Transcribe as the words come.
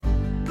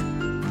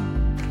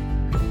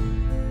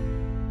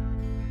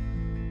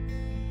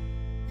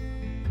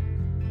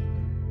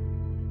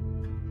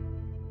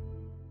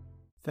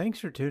Thanks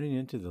for tuning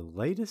into the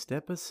latest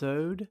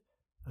episode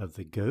of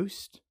the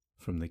Ghost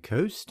from the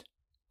Coast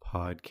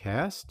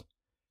podcast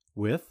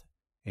with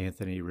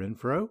Anthony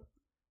Renfro.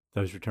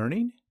 Those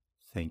returning,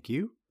 thank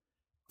you.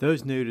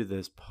 Those new to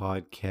this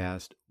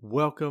podcast,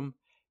 welcome.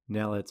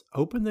 Now let's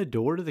open the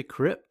door to the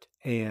crypt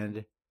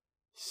and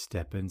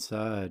step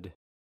inside.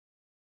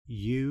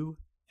 UFOs,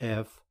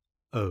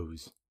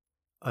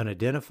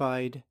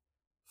 unidentified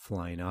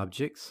flying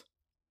objects,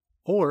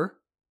 or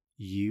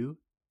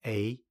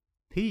UAP,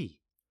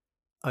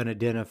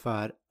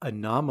 unidentified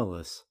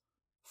anomalous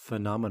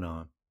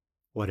phenomenon.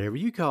 Whatever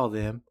you call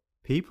them,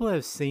 people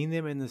have seen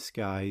them in the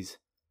skies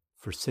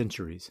for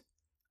centuries.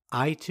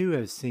 I too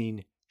have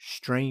seen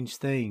strange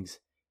things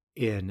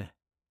in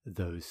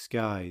those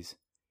skies.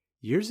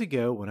 Years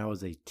ago, when I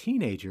was a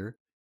teenager,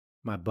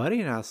 my buddy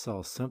and I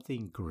saw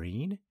something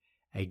green,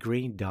 a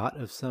green dot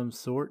of some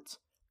sorts,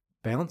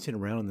 bouncing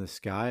around in the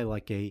sky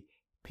like a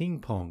ping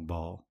pong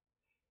ball.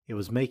 It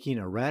was making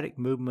erratic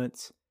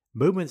movements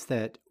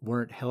that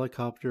weren't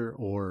helicopter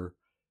or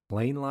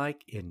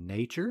plane-like in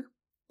nature.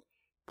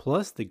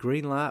 Plus, the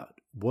green light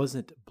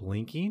wasn't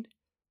blinking,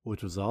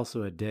 which was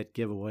also a dead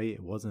giveaway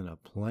it wasn't a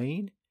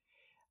plane.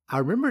 I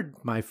remembered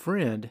my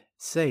friend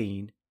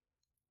saying,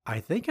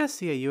 "I think I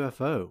see a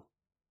UFO."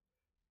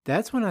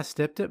 That's when I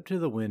stepped up to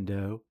the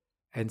window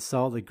and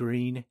saw the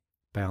green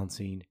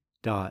bouncing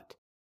dot.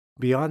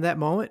 Beyond that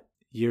moment,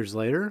 years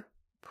later,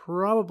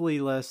 probably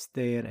less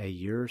than a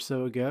year or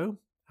so ago,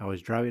 I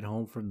was driving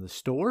home from the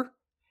store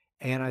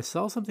and I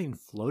saw something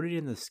floated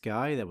in the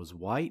sky that was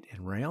white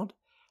and round,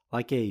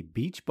 like a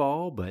beach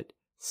ball, but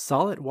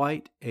solid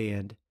white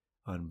and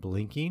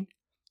unblinking.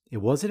 It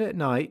wasn't at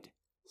night,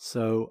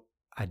 so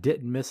I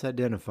didn't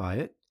misidentify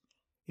it.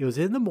 It was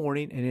in the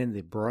morning and in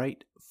the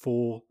bright,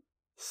 full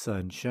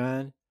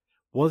sunshine.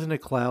 Wasn't a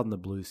cloud in the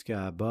blue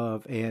sky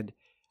above, and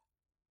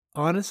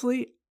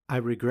honestly, I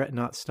regret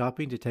not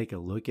stopping to take a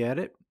look at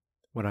it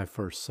when I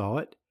first saw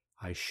it.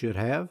 I should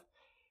have.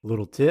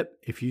 Little tip,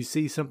 if you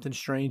see something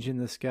strange in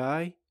the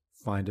sky,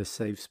 find a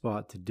safe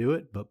spot to do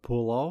it, but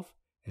pull off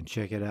and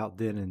check it out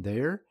then and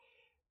there,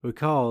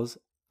 because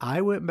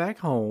I went back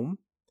home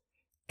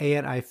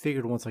and I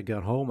figured once I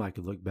got home I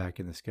could look back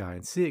in the sky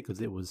and see it because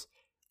it was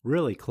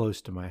really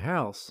close to my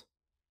house.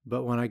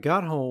 But when I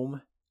got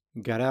home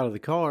and got out of the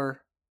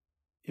car,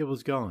 it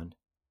was gone.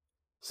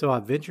 So I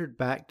ventured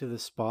back to the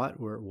spot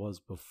where it was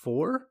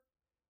before,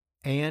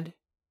 and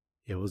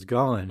it was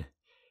gone.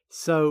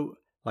 So,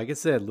 like I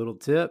said, little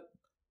tip,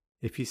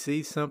 if you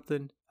see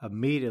something,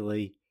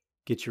 immediately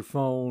get your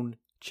phone,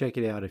 check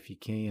it out if you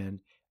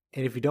can.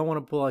 And if you don't want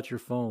to pull out your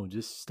phone,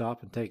 just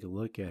stop and take a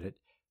look at it.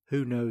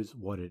 Who knows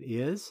what it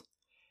is?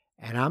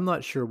 And I'm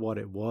not sure what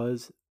it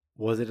was.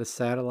 Was it a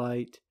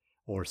satellite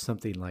or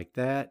something like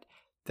that?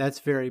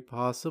 That's very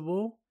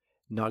possible.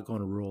 Not going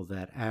to rule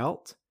that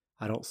out.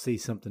 I don't see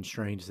something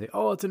strange and say,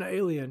 oh, it's an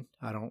alien.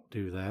 I don't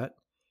do that.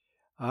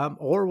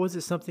 Or was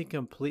it something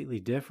completely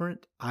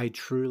different? I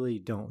truly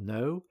don't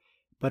know.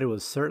 But it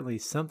was certainly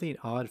something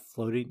odd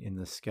floating in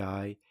the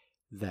sky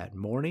that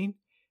morning.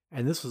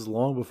 And this was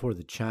long before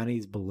the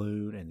Chinese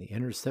balloon and the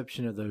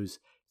interception of those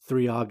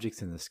 3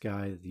 objects in the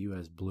sky that the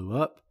U.S. blew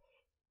up.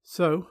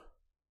 So,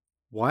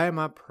 why am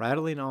I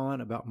prattling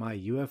on about my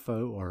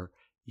UFO or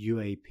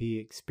UAP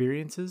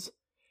experiences?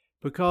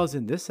 Because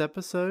in this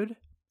episode,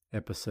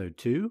 episode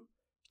 2,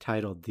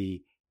 titled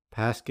The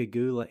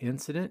Pascagoula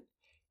Incident,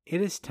 it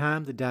is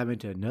time to dive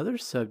into another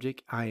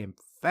subject I am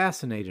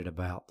fascinated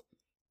about: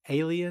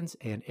 aliens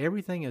and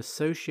everything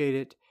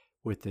associated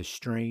with this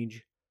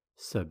strange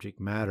subject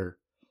matter.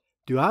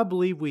 Do I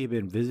believe we have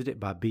been visited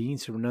by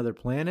beings from another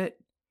planet?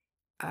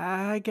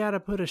 I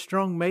gotta put a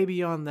strong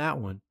maybe on that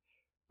one,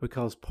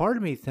 because part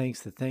of me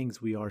thinks the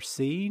things we are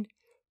seeing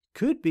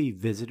could be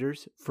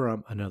visitors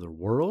from another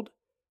world,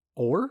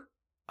 or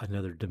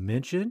another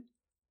dimension,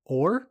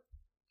 or,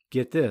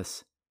 get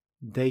this,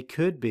 they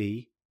could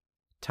be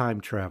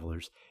time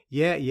travelers.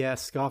 Yeah,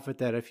 scoff at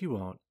that if you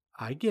want.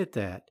 I get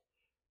that.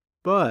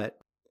 But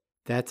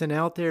that's an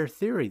out there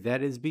theory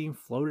that is being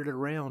floated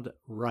around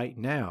right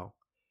now,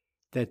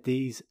 that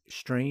these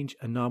strange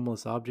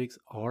anomalous objects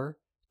are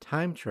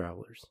time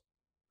travelers.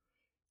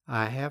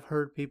 I have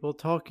heard people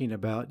talking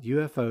about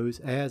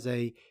UFOs as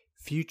a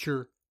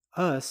future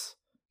us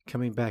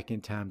coming back in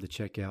time to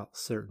check out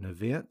certain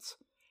events.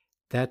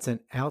 That's an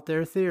out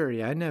there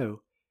theory, I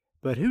know,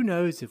 but who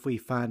knows if we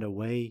find a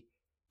way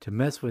to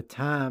mess with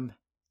time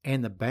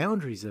and the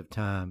boundaries of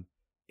time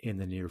in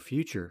the near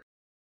future.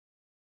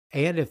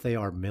 And if they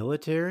are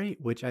military,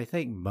 which I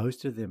think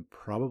most of them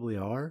probably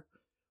are,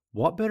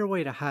 what better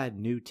way to hide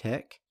new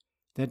tech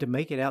than to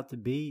make it out to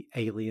be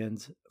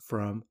aliens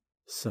from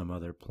some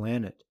other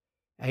planet?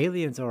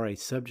 Aliens are a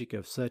subject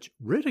of such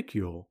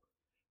ridicule,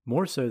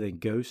 more so than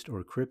ghost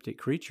or cryptic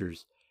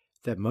creatures,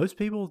 that most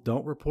people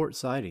don't report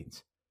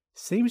sightings.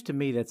 Seems to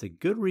me that's a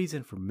good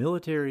reason for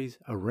militaries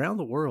around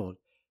the world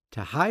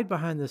to hide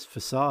behind this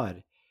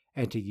facade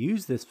and to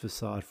use this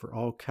facade for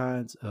all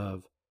kinds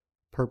of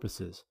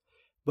purposes.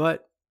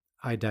 But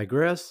I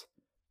digress.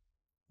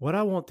 What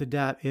I want to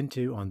dive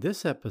into on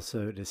this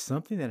episode is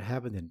something that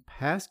happened in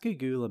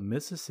Pascagoula,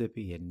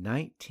 Mississippi in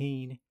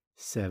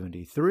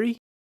 1973.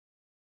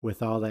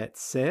 With all that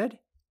said,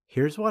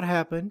 here's what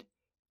happened,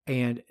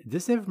 and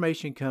this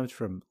information comes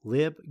from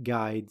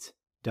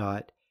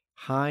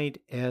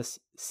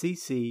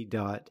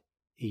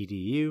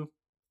libguides.hindscc.edu.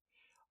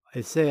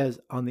 It says,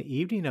 on the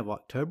evening of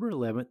October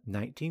 11th,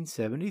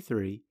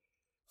 1973,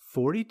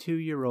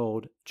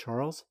 42-year-old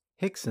Charles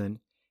Hickson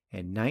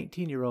and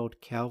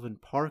 19-year-old Calvin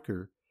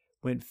Parker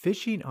went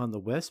fishing on the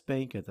west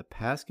bank of the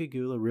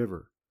Pascagoula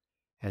River.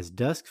 As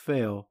dusk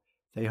fell,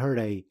 they heard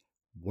a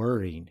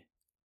whirring,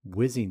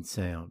 whizzing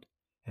sound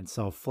and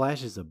saw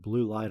flashes of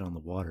blue light on the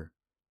water.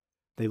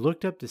 They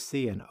looked up to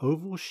see an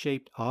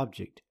oval-shaped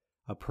object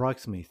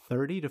approximately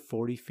 30 to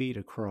 40 feet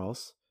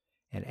across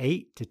and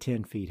 8 to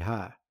 10 feet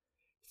high.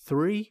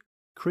 3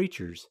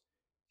 creatures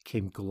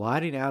came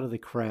gliding out of the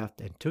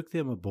craft and took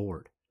them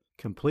aboard.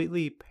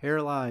 Completely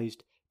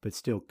paralyzed but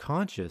still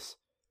conscious,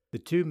 the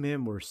 2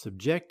 men were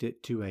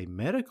subjected to a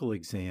medical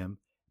exam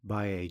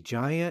by a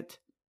giant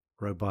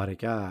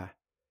robotic eye.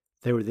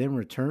 They were then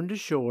returned to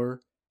shore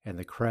and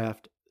the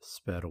craft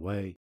sped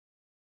away.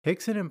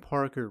 Hickson and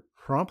Parker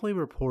promptly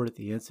reported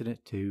the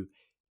incident to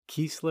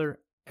Keesler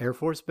Air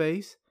Force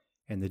Base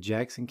and the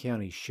Jackson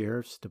County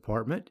Sheriff's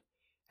Department.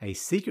 A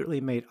secretly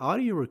made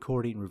audio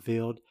recording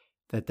revealed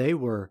that they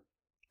were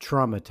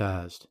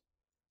traumatized.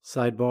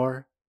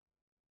 Sidebar,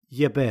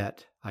 you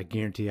bet. I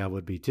guarantee I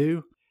would be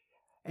too.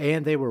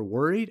 And they were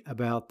worried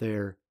about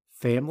their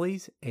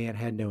families and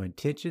had no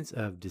intentions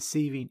of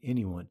deceiving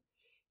anyone.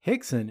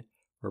 Hickson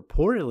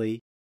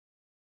reportedly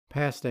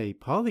passed a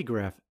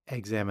polygraph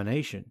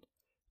examination.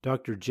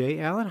 Dr. J.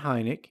 Allen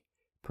Hynek,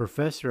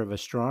 professor of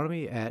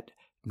astronomy at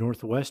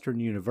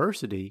Northwestern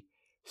University,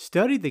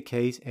 studied the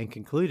case and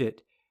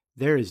concluded,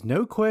 "There is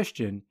no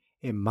question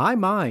in my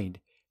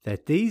mind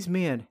that these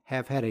men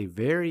have had a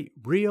very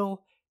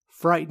real,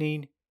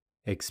 frightening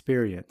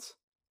experience."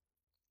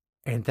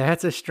 And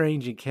that's a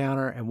strange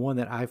encounter and one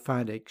that I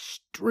find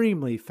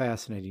extremely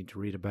fascinating to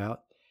read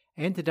about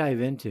and to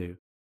dive into.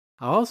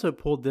 I also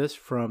pulled this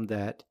from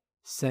that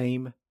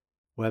same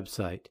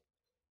website.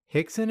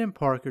 Hickson and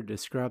Parker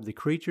described the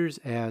creatures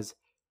as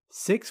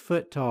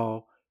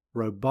 6-foot-tall,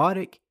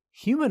 robotic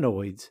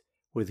humanoids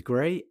with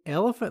gray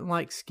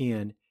elephant-like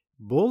skin,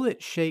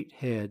 bullet-shaped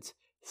heads,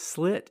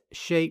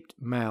 slit-shaped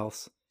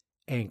mouths,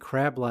 and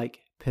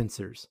crab-like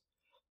pincers.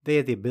 They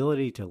had the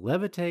ability to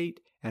levitate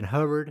and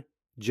hovered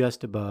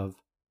just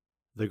above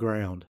the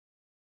ground.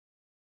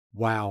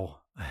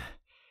 Wow.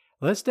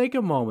 Let's take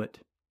a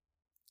moment.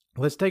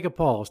 Let's take a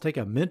pause, take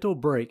a mental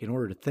break in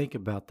order to think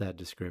about that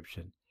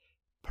description.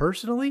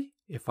 Personally,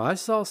 if I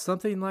saw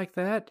something like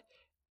that,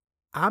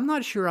 I'm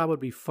not sure I would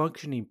be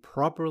functioning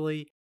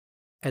properly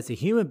as a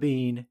human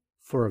being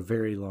for a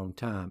very long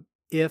time,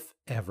 if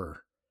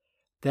ever.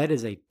 That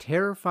is a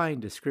terrifying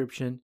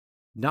description,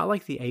 not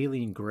like the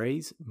alien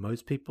grays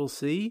most people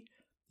see.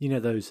 You know,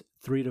 those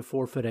 3 to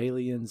 4 foot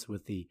aliens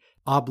with the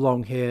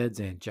oblong heads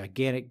and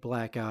gigantic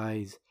black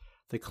eyes.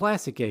 The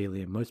classic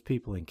alien most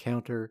people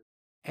encounter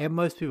and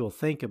most people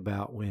think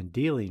about when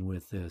dealing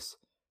with this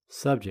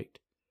subject.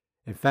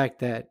 In fact,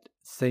 that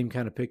same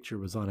kind of picture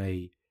was on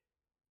a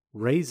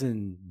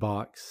raisin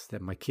box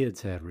that my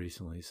kids had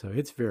recently, so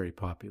it's very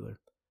popular.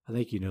 I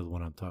think you know the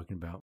one I'm talking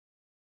about.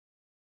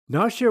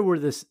 Not sure where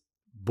this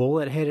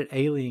bullet-headed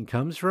alien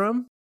comes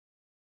from,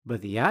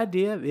 but the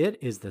idea of it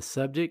is the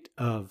subject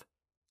of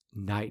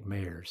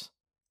nightmares.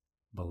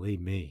 Believe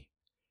me.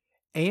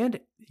 And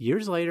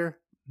years later,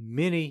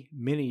 many,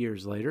 many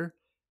years later,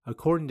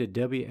 according to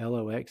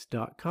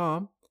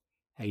WLOX.com,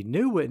 a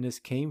new witness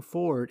came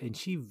forward and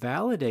she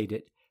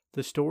validated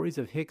the stories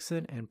of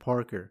Hickson and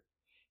Parker.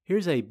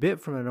 Here's a bit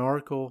from an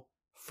article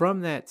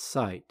from that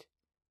site.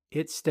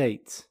 It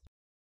states,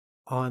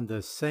 on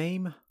the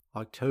same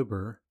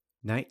October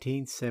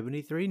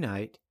 1973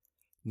 night,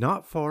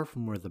 not far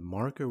from where the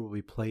marker will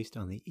be placed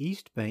on the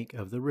east bank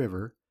of the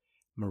river,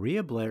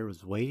 Maria Blair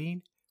was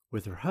waiting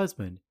with her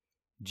husband,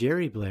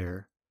 Jerry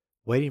Blair,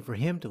 waiting for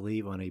him to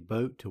leave on a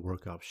boat to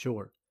work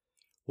offshore.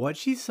 What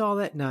she saw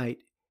that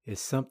night is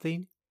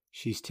something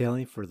she's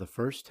telling for the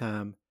first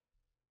time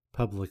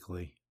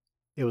publicly.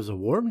 It was a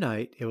warm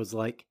night. It was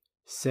like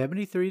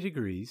 73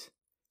 degrees,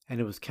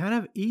 and it was kind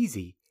of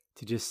easy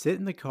to just sit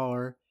in the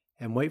car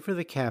and wait for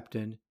the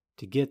captain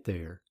to get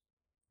there,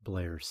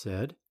 Blair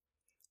said.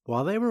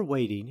 While they were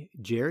waiting,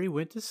 Jerry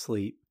went to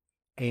sleep,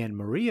 and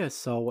Maria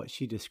saw what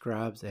she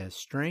describes as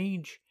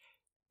strange,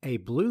 a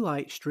blue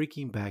light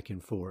streaking back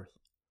and forth.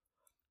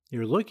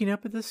 You're looking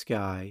up at the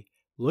sky,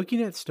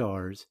 looking at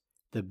stars,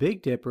 the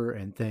Big Dipper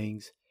and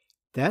things.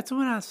 That's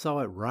when I saw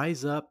it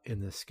rise up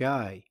in the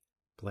sky,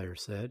 Blair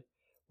said.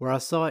 Where I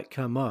saw it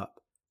come up,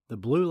 the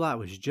blue light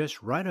was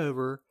just right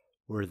over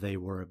where they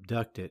were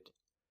abducted.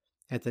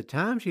 At the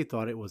time, she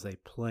thought it was a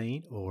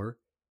plane or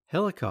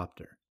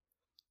helicopter.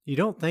 You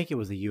don't think it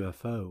was a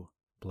UFO,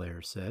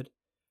 Blair said.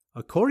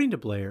 According to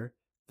Blair,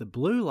 the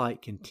blue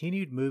light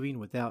continued moving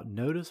without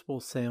noticeable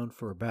sound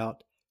for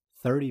about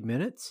 30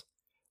 minutes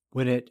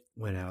when it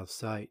went out of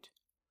sight.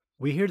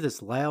 We hear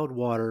this loud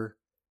water.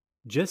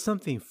 Just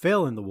something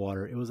fell in the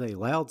water. It was a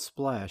loud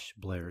splash,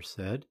 Blair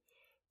said.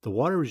 The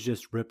water was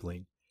just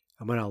rippling,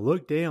 and when I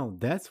looked down,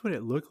 that's when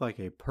it looked like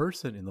a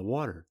person in the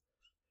water.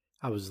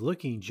 I was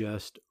looking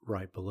just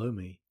right below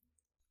me.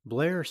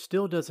 Blair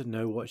still doesn't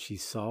know what she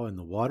saw in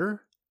the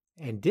water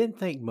and didn't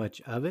think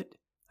much of it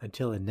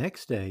until the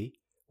next day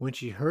when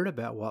she heard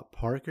about what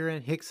Parker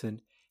and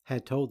Hickson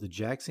had told the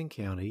Jackson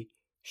County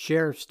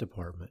Sheriff's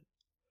Department.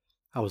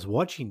 I was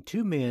watching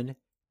two men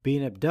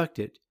being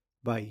abducted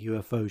by a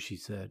UFO, she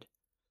said.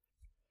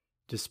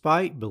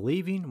 Despite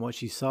believing what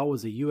she saw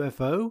was a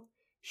UFO,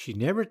 she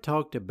never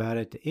talked about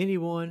it to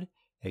anyone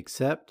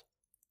except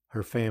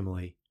her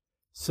family.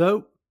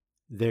 So,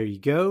 there you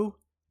go.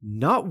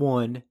 Not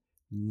one,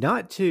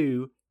 not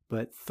two,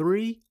 but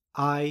 3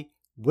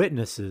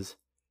 eyewitnesses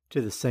to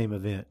the same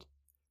event.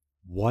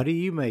 What do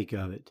you make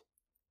of it?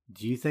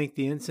 Do you think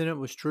the incident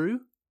was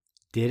true?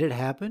 Did it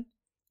happen?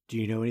 Do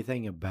you know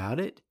anything about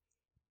it?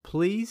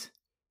 Please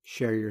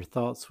share your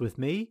thoughts with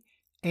me.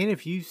 And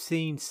if you've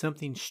seen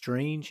something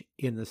strange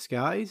in the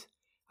skies,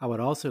 I would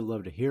also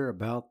love to hear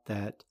about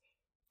that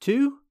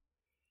too.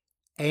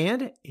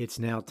 And it's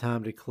now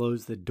time to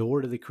close the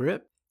door to the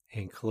crypt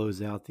and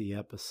close out the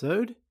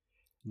episode.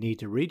 Need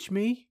to reach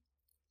me?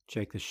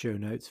 Check the show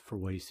notes for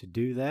ways to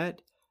do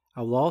that.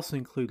 I will also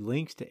include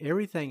links to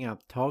everything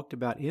I've talked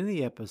about in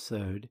the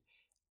episode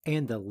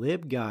and the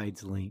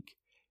LibGuides link,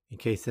 in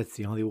case that's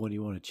the only one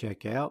you want to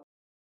check out.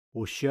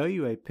 We'll show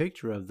you a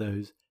picture of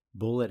those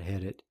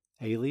bullet-headed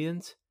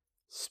aliens,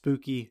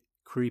 spooky,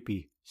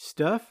 creepy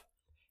stuff,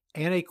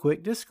 and a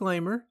quick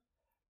disclaimer.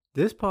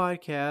 This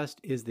podcast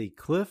is the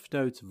Cliff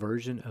Notes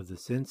version of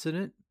this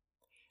incident.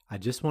 I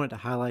just wanted to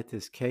highlight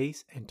this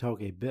case and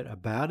talk a bit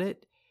about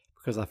it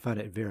because I find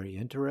it very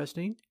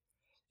interesting.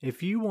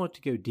 If you want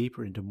to go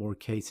deeper into more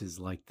cases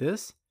like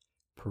this,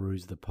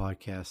 peruse the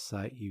podcast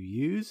site you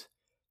use.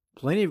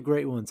 Plenty of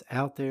great ones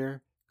out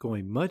there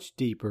going much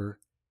deeper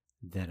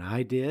than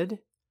I did,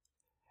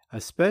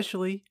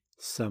 especially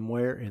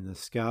Somewhere in the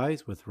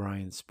Skies with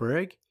Ryan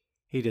Sprague.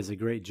 He does a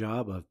great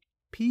job of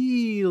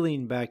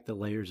peeling back the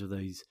layers of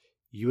these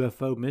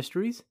UFO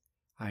mysteries.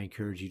 I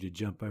encourage you to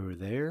jump over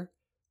there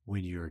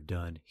when you're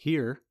done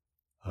here,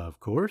 of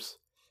course.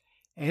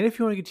 And if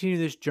you want to continue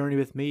this journey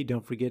with me,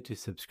 don't forget to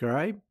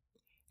subscribe.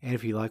 And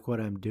if you like what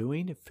I'm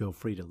doing, feel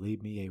free to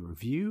leave me a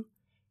review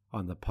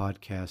on the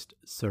podcast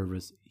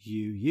service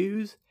you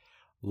use.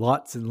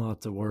 Lots and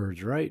lots of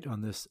words, right,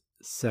 on this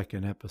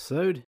second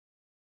episode.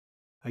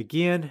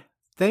 Again,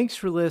 thanks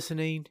for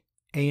listening,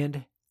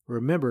 and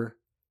remember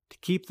to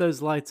keep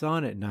those lights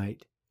on at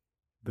night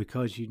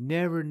because you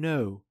never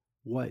know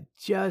what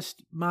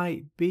just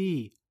might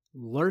be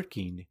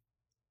lurking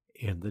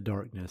in the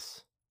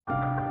darkness.